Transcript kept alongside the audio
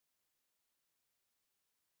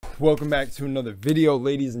Welcome back to another video,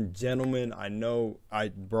 ladies and gentlemen. I know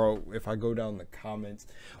bro, if I go down the comments,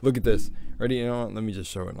 look at this. Ready? You know what? Let me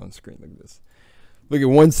just show it on screen. Look at this. Look at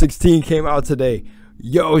 116 came out today.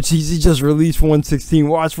 Yo, Cheesy just released 116.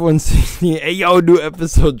 Watch 116. Hey, yo, new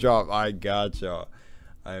episode drop. I got y'all.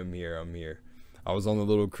 I'm here. I was on the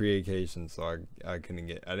little creation, so I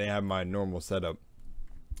didn't have my normal setup.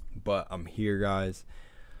 But I'm here, guys.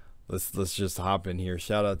 Let's just hop in here.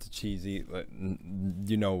 Shout out to Cheesy.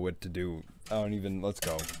 You know what to do. Let's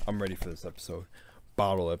go. I'm ready for this episode.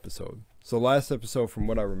 Bottle episode. So last episode, from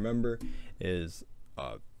what I remember, is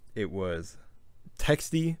it was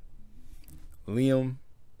Texty, Liam.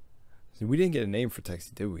 See, we didn't get a name for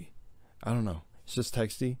Texty, did we? I don't know. It's just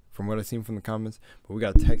Texty from what I've seen from the comments. But we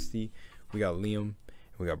got Texty, we got Liam, and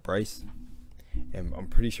we got Bryce. And I'm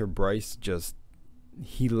pretty sure Bryce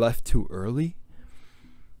he left too early.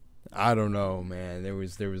 I don't know, man.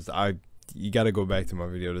 You got to go back to my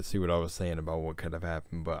video to see what I was saying about what could have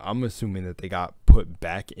happened. But I'm assuming that they got put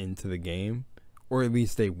back into the game, or at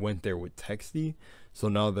least they went there with Texty. So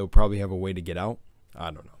now they'll probably have a way to get out.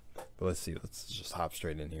 I don't know. But let's see. Let's just hop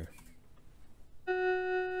straight in here.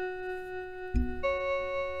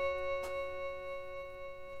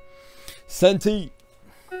 Senti.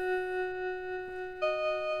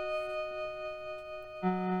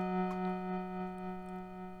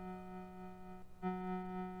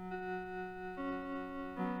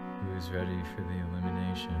 Who's ready for the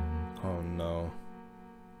elimination? Oh no.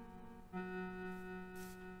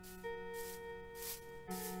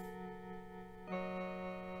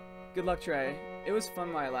 Good luck, Trey. It was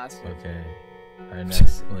fun while I lasted. Okay, our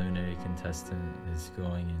next eliminated contestant is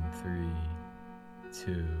going in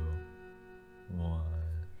 3, 2, 1.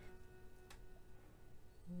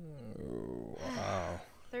 Oh, wow.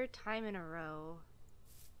 Third time in a row.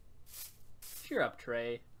 Cheer up,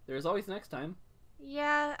 Trey. There's always next time.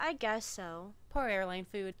 Yeah, I guess so. Poor airline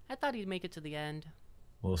food. I thought he'd make it to the end.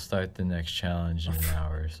 We'll start the next challenge in an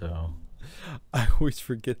hour or so. I always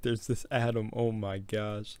forget there's this Adam. Oh my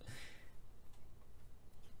gosh.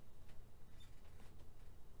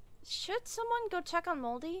 Should someone go check on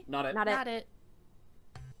Moldy? Not it. Not it.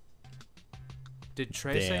 Did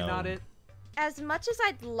Trey say not it? As much as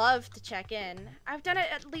I'd love to check in, I've done it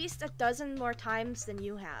at least a dozen more times than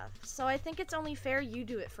you have. So I think it's only fair you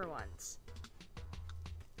do it for once.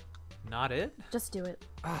 Not it? Just do it.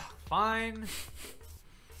 Fine.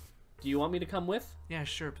 Do you want me to come with? Yeah,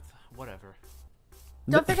 sure, but whatever.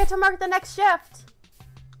 Don't forget to mark the next shift.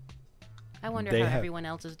 I wonder They how have- everyone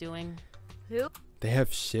else is doing. Who? They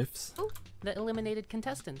have shifts? The eliminated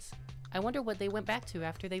contestants. I wonder what they went back to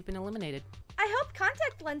after they've been eliminated. I hope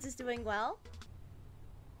Contact Lens is doing well.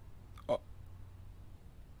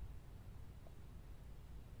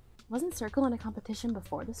 Wasn't Circle in a competition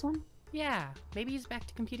before this one? Yeah, maybe he's back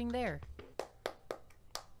to competing there.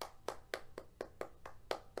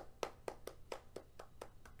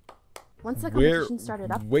 Once the competition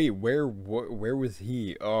started up Wait, where was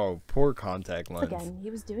he? Oh, poor Contact Lens. again,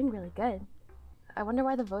 he was doing really good. I wonder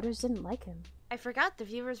why the voters didn't like him. I forgot the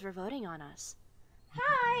viewers were voting on us.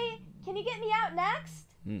 Hi! Can you get me out next?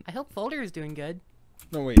 I hope Folder is doing good.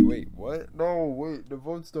 No, wait, what? No, wait, the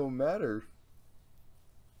votes don't matter.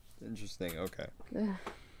 Interesting, okay. Ugh.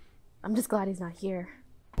 I'm just glad he's not here.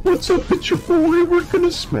 What's up, it's your boy. We're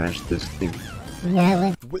gonna smash this thing.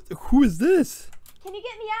 What, who is this? Can you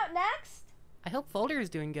get me out next? I hope Folder is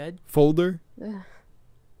doing good. Folder? Ugh.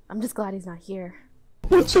 I'm just glad he's not here.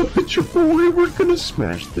 What's up, it's your boy. We're gonna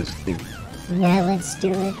smash this thing. Yeah, let's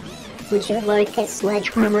do it. Would you like a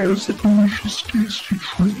sledgehammer? That was a delicious tasty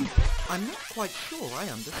treat. I'm not quite sure I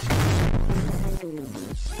understand.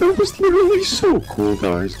 That was literally so cool,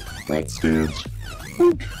 guys. Let's dance.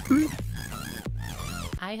 Okay.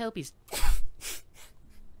 I hope he's...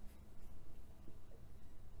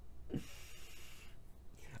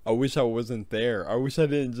 I wish I wasn't there. I wish I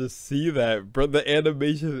didn't just see that. Bro, the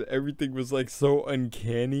animation and everything was like so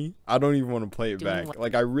uncanny. I don't even want to play it Doing back. what?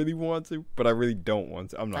 Like, I really want to, but I really don't want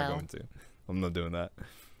to. I'm not Well. going to. I'm not doing that.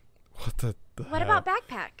 What the What about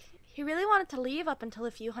Backpack? He really wanted to leave up until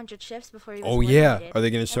a few hundred shifts before he was Oh, yeah. eliminated. Are they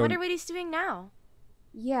going to I show... wonder what he's doing now.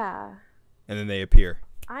 Yeah, And then they appear.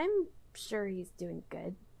 I'm sure he's doing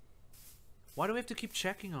good. Why do we have to keep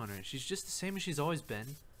checking on her? She's just the same as she's always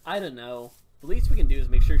been. I don't know. The least we can do is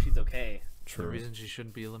make sure she's okay. The reason she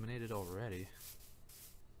shouldn't be eliminated already.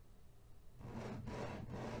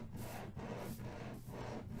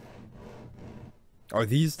 Are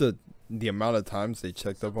these the amount of times they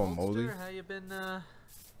checked up on Moldy? How you been,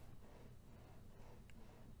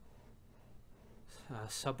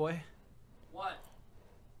 Subway? What?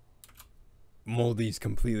 Moldy's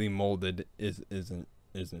completely molded isn't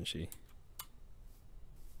isn't she?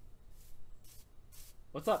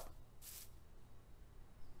 What's up?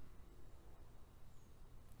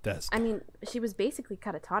 That's. I mean, she was basically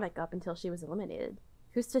catatonic up until she was eliminated.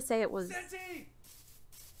 Who's to say it was...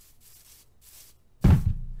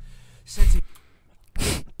 Sensi!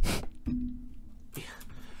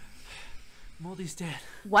 Moldy's dead.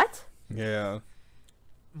 What? Yeah.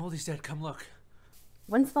 Moldy's dead, come look.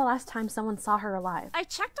 When's the last time someone saw her alive? I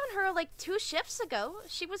checked on her like 2 shifts ago.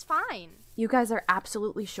 She was fine. You guys are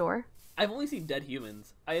absolutely sure? I've only seen dead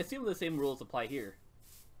humans. I assume the same rules apply here.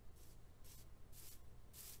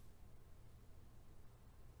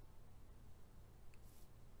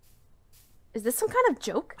 Is this some kind of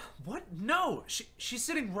joke? What? No! She's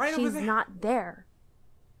sitting right over She's there. not there.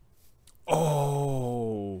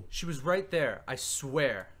 Oh. She was right there, I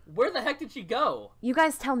swear. Where the heck did she go? You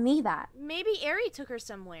guys tell me that. Maybe Ari took her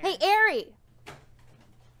somewhere. Hey, Ari!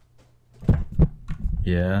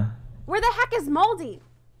 Yeah? Where the heck is Moldy?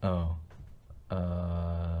 Oh.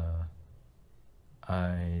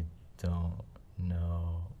 I don't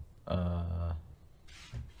know. Why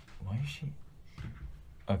is she...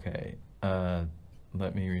 Okay,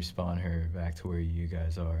 let me respawn her back to where you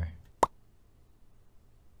guys are.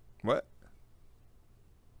 What?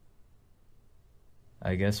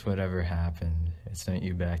 I guess whatever happened, it sent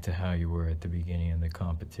you back to how you were at the beginning of the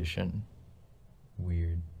competition.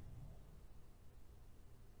 Weird.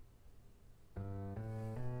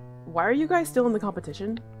 Why are you guys still in the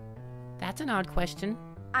competition? That's an odd question.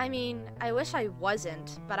 I mean, I wish I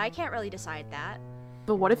wasn't, but I can't really decide that.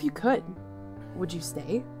 But what if you could? Would you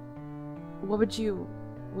stay? What would you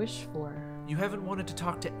wish for? You haven't wanted to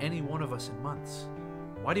talk to any one of us in months.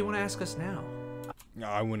 Why do you want to ask us now? No,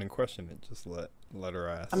 I wouldn't question it. Just let her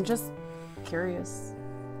ask. I'm just curious.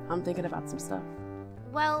 I'm thinking about some stuff.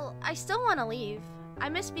 Well, I still want to leave. I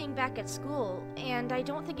miss being back at school, and I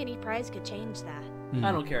don't think any prize could change that.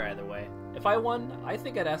 I don't care either way. If I won, I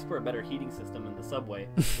think I'd ask for a better heating system in the subway.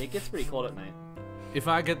 It gets pretty cold at night. If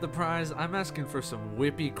I get the prize, I'm asking for some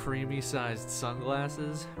whippy, creamy-sized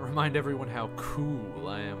sunglasses. Remind everyone how cool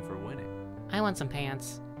I am for winning. I want some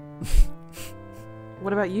pants.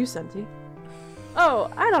 What about you, Senti?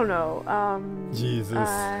 Oh, I don't know. Jesus.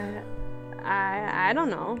 I don't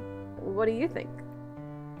know. What do you think?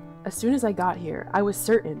 As soon as I got here, I was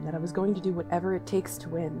certain that I was going to do whatever it takes to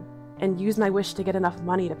win, and use my wish to get enough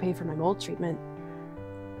money to pay for my mold treatment.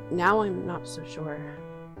 Now I'm not so sure.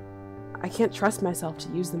 I can't trust myself to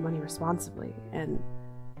use the money responsibly, and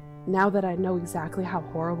now that I know exactly how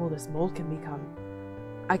horrible this mold can become,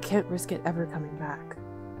 I can't risk it ever coming back.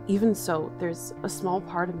 Even so, there's a small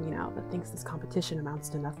part of me now that thinks this competition amounts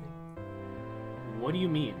to nothing. What do you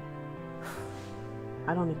mean?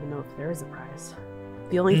 I don't even know if there is a prize.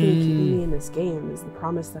 The only thing keeping me in this game is the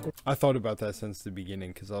promise that it's... I thought about that since the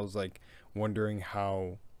beginning because I was like wondering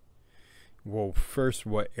how, well, first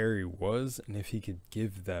what Ari was and if he could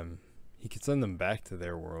give them, he could send them back to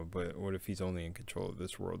their world, but what if he's only in control of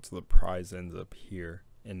this world so the prize ends up here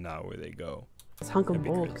and not where they go? This hunk of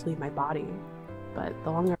mold could leave my body, but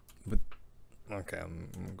the longer... Okay, I'm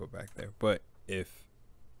gonna go back there. But if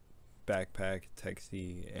Backpack,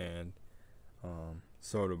 Texie, and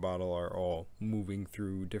Soda Bottle are all moving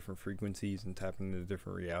through different frequencies and tapping into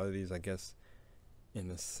different realities, I guess in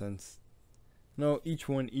a sense, no, each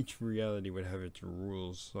reality would have its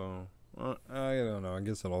rules, so I don't know, I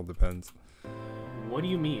guess it all depends. What do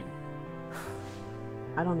you mean?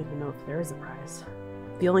 I don't even know if there is a prize.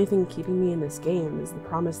 The only thing keeping me in this game is the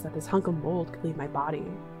promise that this hunk of mold could leave my body,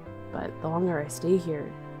 but the longer I stay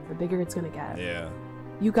here, the bigger it's gonna get. Yeah.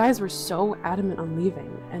 You guys were so adamant on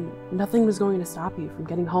leaving, and nothing was going to stop you from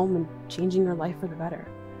getting home and changing your life for the better.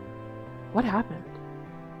 What happened?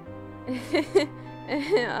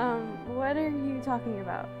 What are you talking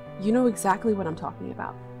about? You know exactly what I'm talking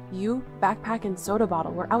about. You, Backpack, and Soda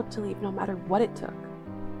Bottle were out to leave no matter what it took.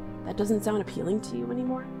 That doesn't sound appealing to you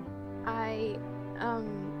anymore?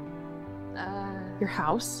 Your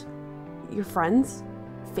house? Your friends?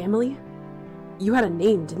 Family? You had a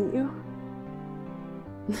name, didn't you?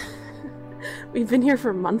 We've been here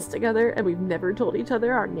for months together and we've never told each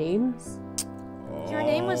other our names. Your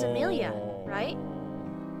name was Amelia, right?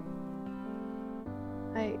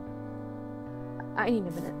 I need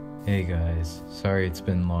a minute. Hey guys, sorry it's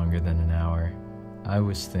been longer than an hour. I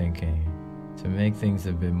was thinking, to make things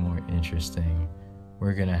a bit more interesting,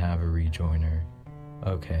 we're gonna have a rejoiner.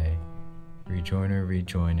 Okay, rejoiner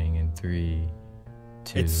rejoining in 3,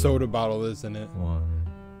 2... It's Soda Bottle, isn't it? 1.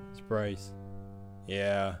 It's Bryce.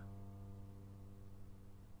 Yeah.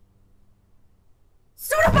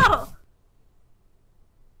 Soda Bottle!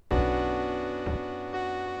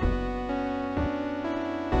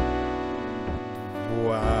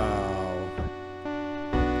 Wow.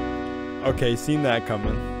 Okay, seen that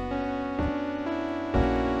coming.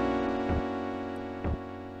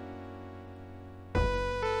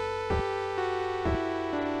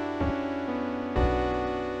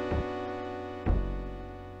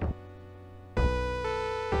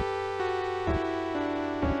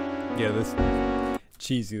 Yeah, this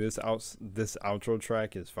cheesy. This outro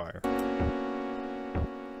track is fire.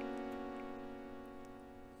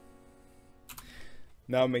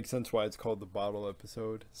 Now it makes sense why it's called the bottle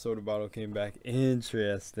episode. Soda bottle came back.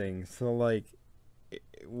 Interesting. So like,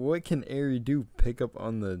 what can Eri do? Pick up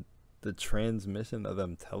on the transmission of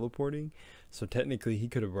them teleporting? So technically, he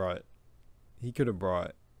could have brought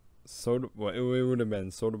soda. Well, it would have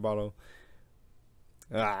been soda bottle.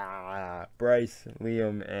 Bryce,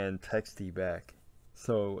 Liam, and Texty back.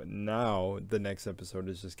 So now the next episode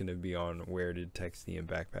is just gonna be on where did Texty and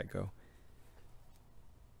Backpack go.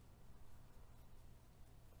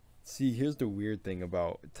 See, here's the weird thing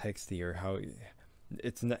about Texty, or how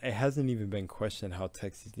it hasn't even been questioned how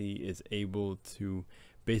Texty is able to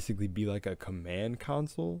basically be like a command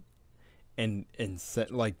console and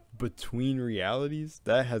set like between realities.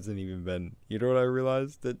 That hasn't even been, you know what I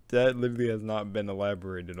realized? That literally has not been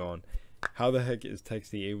elaborated on. How the heck is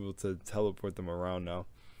Texty able to teleport them around now?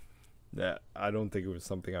 That I don't think it was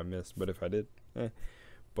something I missed, but if I did,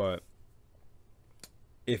 but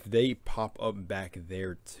if they pop up back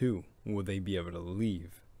there too, will they be able to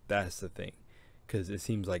leave? That's the thing, because it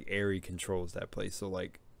seems like Eri controls that place. So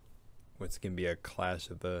like, what's gonna be a clash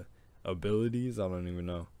of the abilities? I don't even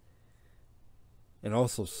know. And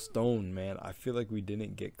also Stone, man, I feel like we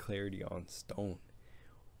didn't get clarity on Stone.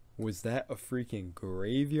 Was that a freaking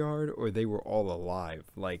graveyard, or they were all alive?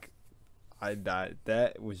 Like,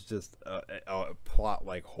 that was just a plot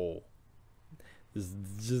like hole.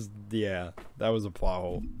 Yeah, that was a plot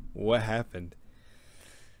hole. What happened?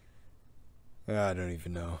 I don't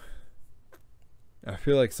even know. I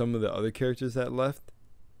feel like some of the other characters that left,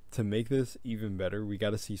 to make this even better, we got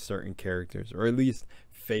to see certain characters, or at least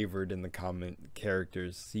favored in the comment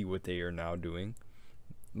characters, see what they are now doing.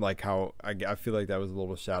 Like how I feel like that was a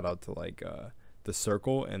little shout out to like the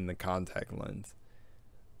circle and the contact lens.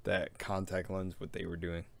 That contact lens, what they were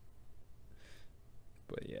doing.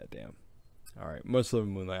 But yeah, damn. Alright, much love,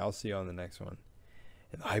 Moonlight. I'll see you on the next one.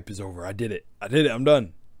 And the hype is over. I did it. I'm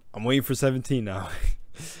done. I'm waiting for 17 now.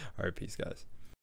 Alright, peace, guys.